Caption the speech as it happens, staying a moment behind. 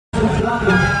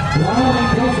Shotgun.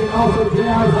 Wyoming pitching also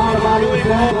JR's automatic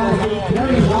flag as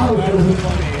Terry Robinson,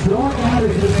 Troy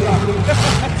Anderson,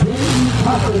 J.E.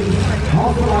 Tucker,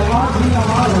 also by R.P.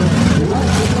 Amato,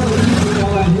 West Dakota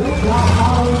Regional and Hilltop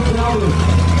Auto Salvage.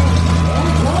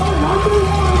 And car number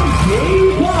 1,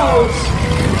 Katie Klaus.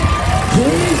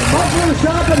 James Butler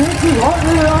Shop and Hitching,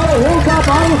 Hartner Auto, Hilltop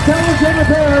Auto Salvage and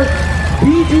Repair,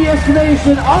 BG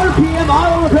Excavation, RPM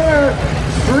Auto Repair,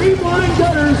 Streamline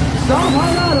Gutters, South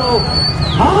High Auto,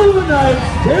 Hollywood Knights,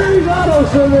 Terry's Auto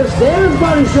Service, Dan's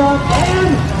Body Shop,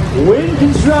 and Wind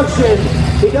Construction.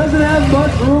 He doesn't have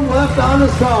much room left on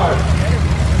his car.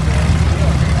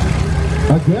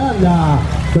 Again,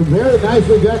 some very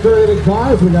nicely decorated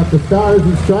cars. We got the stars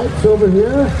and stripes over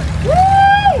here. Woo!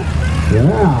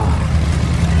 Yeah.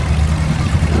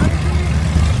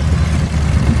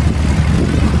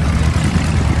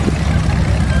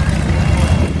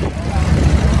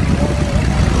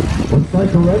 Looks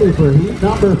like we're ready for heat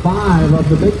number 5 of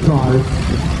the big cars.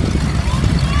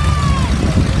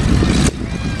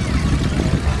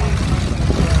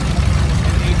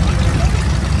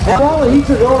 And while the heats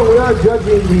are going, we are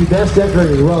judging the best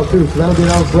decorated as well too, so that'll be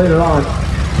announced later on.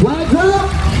 Flags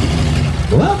up!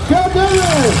 Let's go,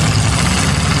 Dennis!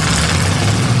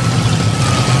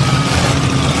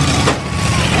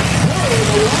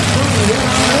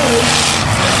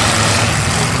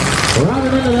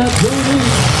 Running into that turn.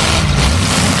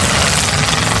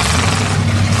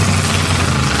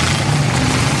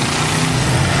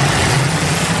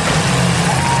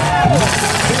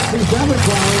 57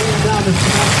 flying down to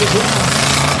smash the ground.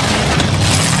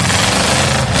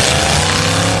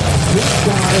 This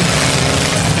guy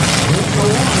hits the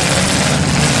line.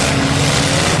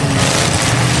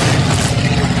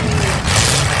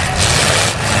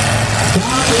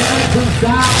 Stop the action,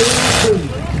 stop the action.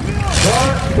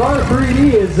 Car 3D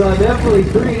is definitely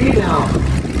 3D now.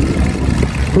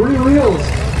 3 wheels.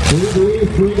 3D,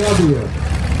 3W.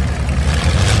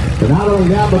 But not only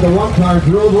that, but the one car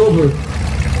drove over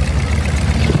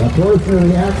a portion of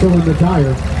the axle and the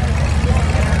tire.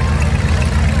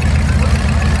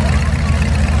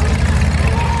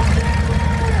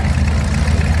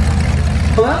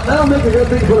 Well, that'll make a good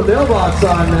thing to put a mailbox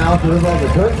on now to live on the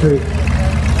country.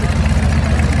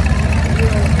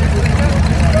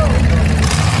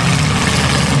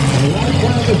 The right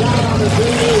flag is out on the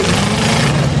 3D.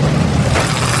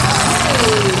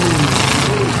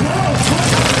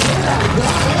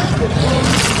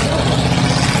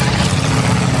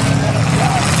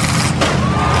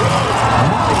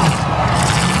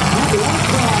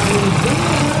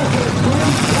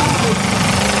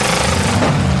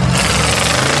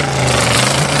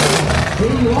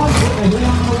 He wants it, and he on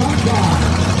the one side.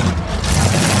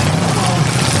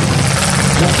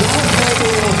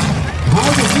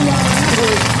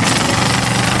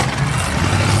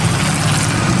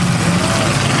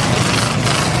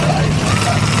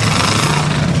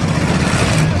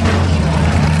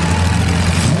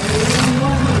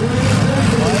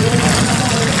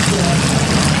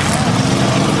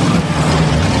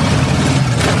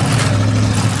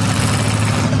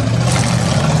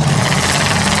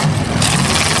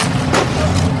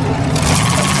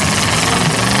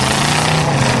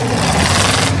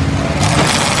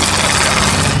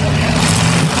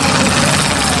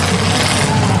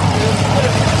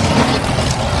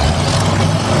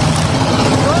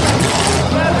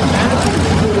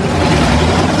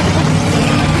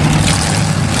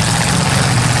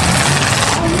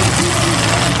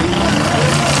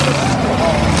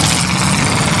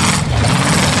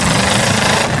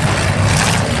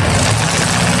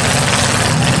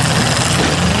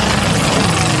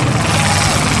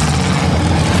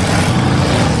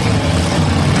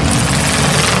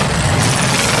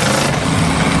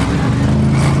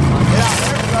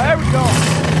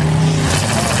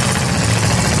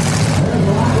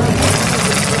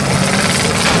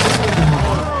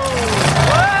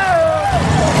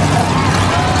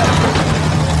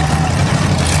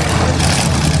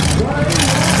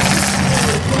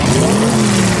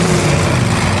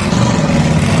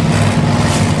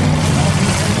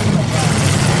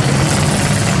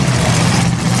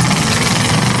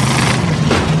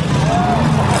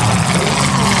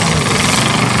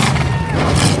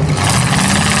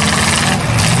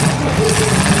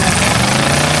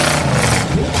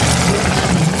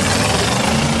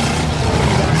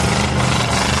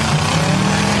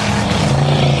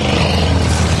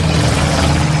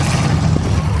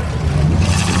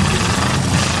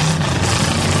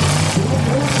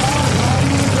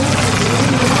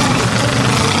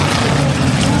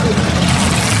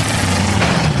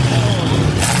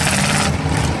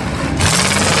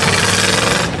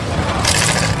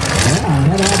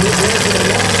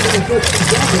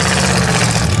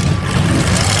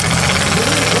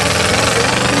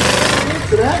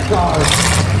 To that car.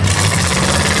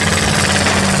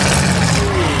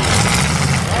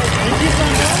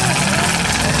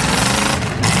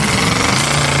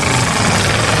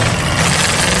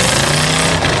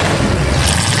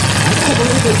 I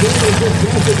believe the game is just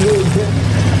massively hit.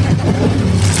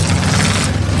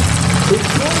 It's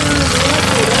going on the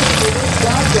record after this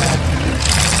contact.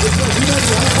 It's like he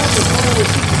doesn't hang up the phone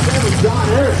with 67 John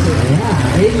Harrison.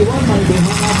 Yeah, 81 might be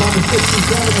hung up on the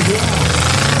 67 as well.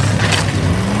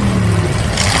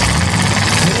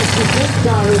 And it's the big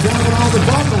car who's having all the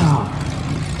fun now.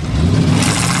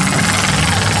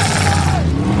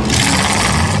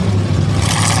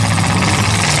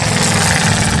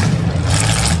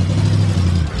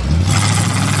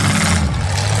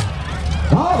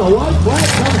 The white flag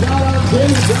comes out on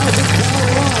Jamie Johnson, car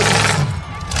 1.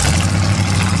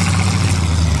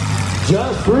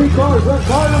 Just 3 cars left.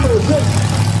 Car number 6.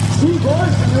 Steve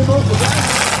Orson removes the back.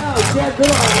 Now it's Chad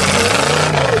Goodall.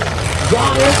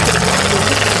 John Erskine.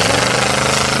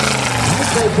 I'd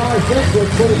say car 6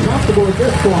 looks pretty comfortable at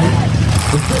this point.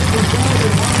 The 67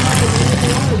 is hung up in the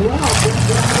 81 as well. Just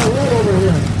down the road over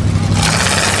here.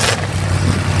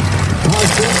 Car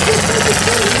 6 just making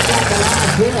sure he's got the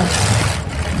last hit.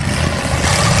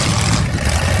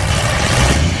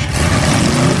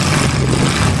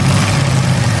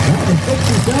 The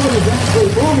 67 is actually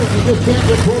moving. You just can't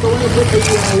get pulled away with the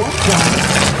one side.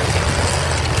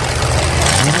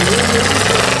 And really is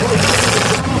close to the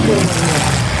top over here.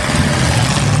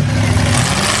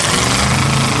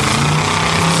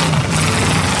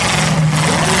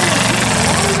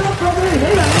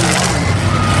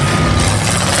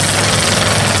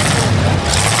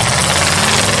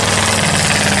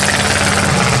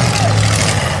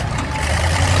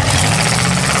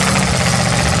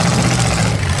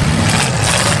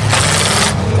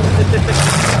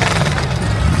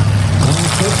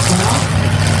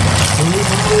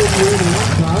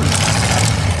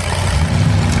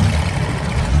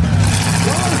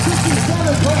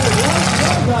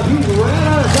 He's ran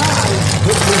out of time.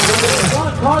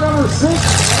 Car number 6 and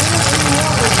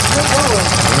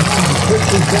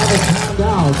 67 timed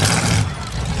out.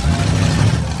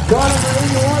 Car number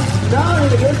 81 not in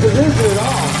a good position at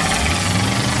all.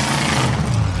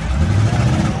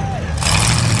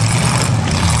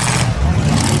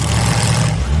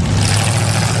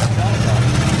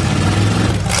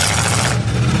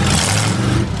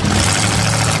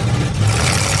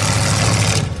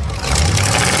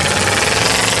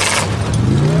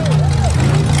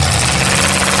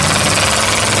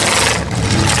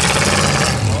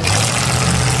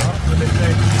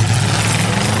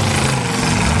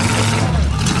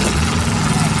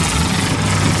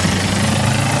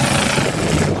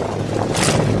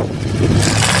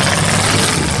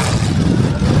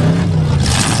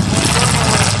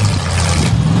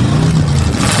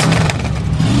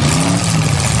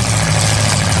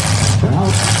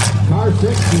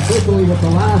 Officially with the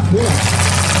last hit.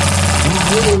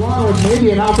 Now 81 with maybe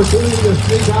an opportunity to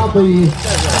sneak out the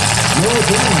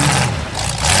north end.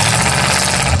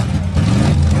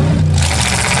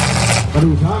 But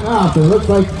he's hung up. It looks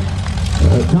like a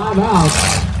timeout.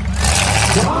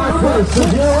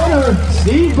 Your winner,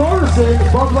 Steve Morrison,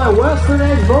 sponsored by Western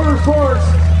Edge Motorsports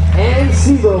and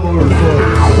SeaGlo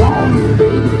Motorsports. I want you,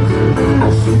 baby. I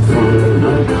shoot from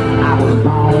the hood. I was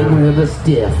born with a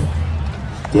stiff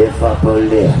upper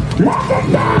lip. Let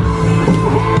it down.